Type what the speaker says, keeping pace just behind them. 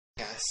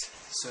Guys,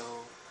 so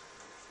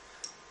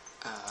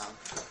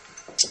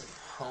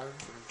home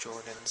from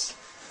Jordan's.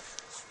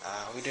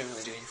 We didn't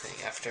really do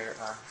anything after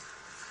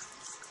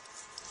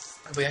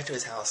we got to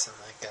his house, and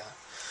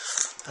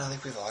I don't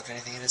think we vlogged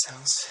anything in his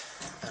house.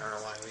 I don't know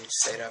why. We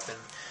just stayed up, and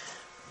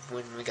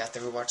when we got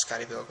there we watched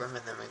Scotty Pilgrim,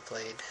 and then we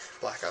played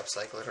Black Ops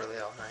like literally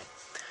all night.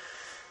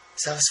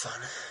 So that was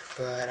fun.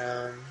 But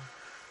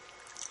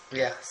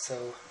yeah,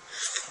 so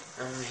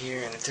I'm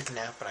here and I took a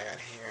nap when I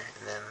got here,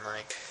 and then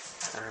I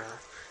don't know,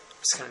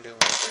 I'm just gonna do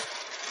whatever.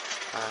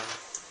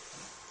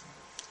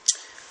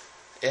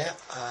 Yeah,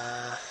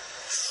 I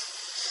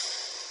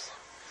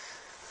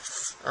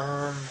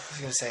was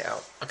gonna say,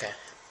 okay,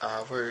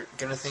 we're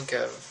gonna think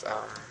of,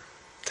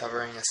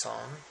 covering a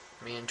song,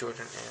 me and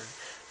Jordan and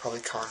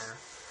probably Connor.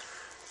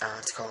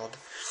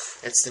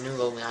 It's the new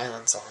Lonely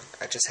Island song,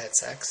 I Just Had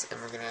Sex, and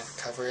we're gonna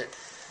cover it,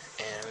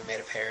 and we made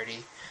a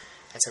parody,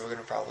 and so we're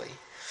gonna probably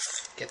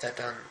get that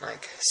done,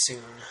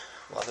 soon,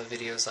 while the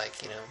video's,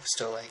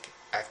 still,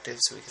 active,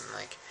 so we can,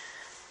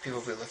 people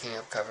will be looking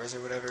up covers or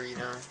whatever,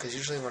 because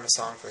usually when a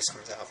song first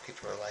comes out,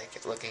 people are,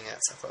 looking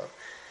at stuff up,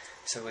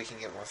 so we can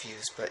get more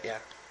views, but yeah.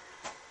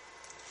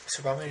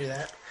 So probably do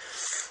that.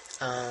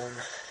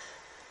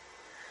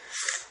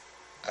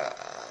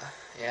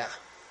 Yeah.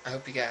 I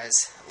hope you guys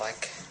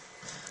like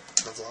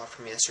the vlog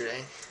from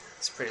yesterday.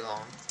 It's pretty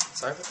long.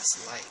 Sorry about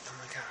this light. Oh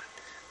my god.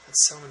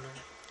 That's so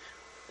annoying.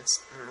 I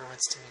don't know why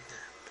it's doing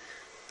that.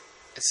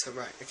 It's so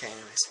bright. Okay,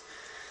 anyways.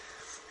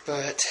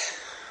 But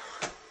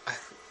I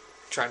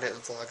tried to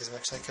vlog as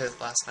much as I could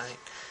last night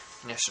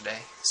and yesterday.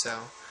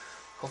 So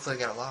hopefully I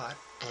got a lot.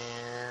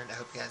 And I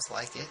hope you guys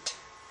like it.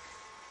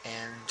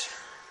 And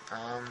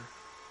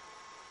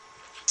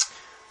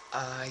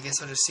I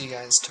guess I'll just see you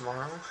guys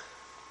tomorrow.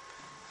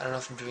 I don't know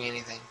if I'm doing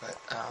anything, but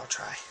I'll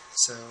try.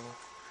 So,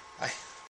 bye.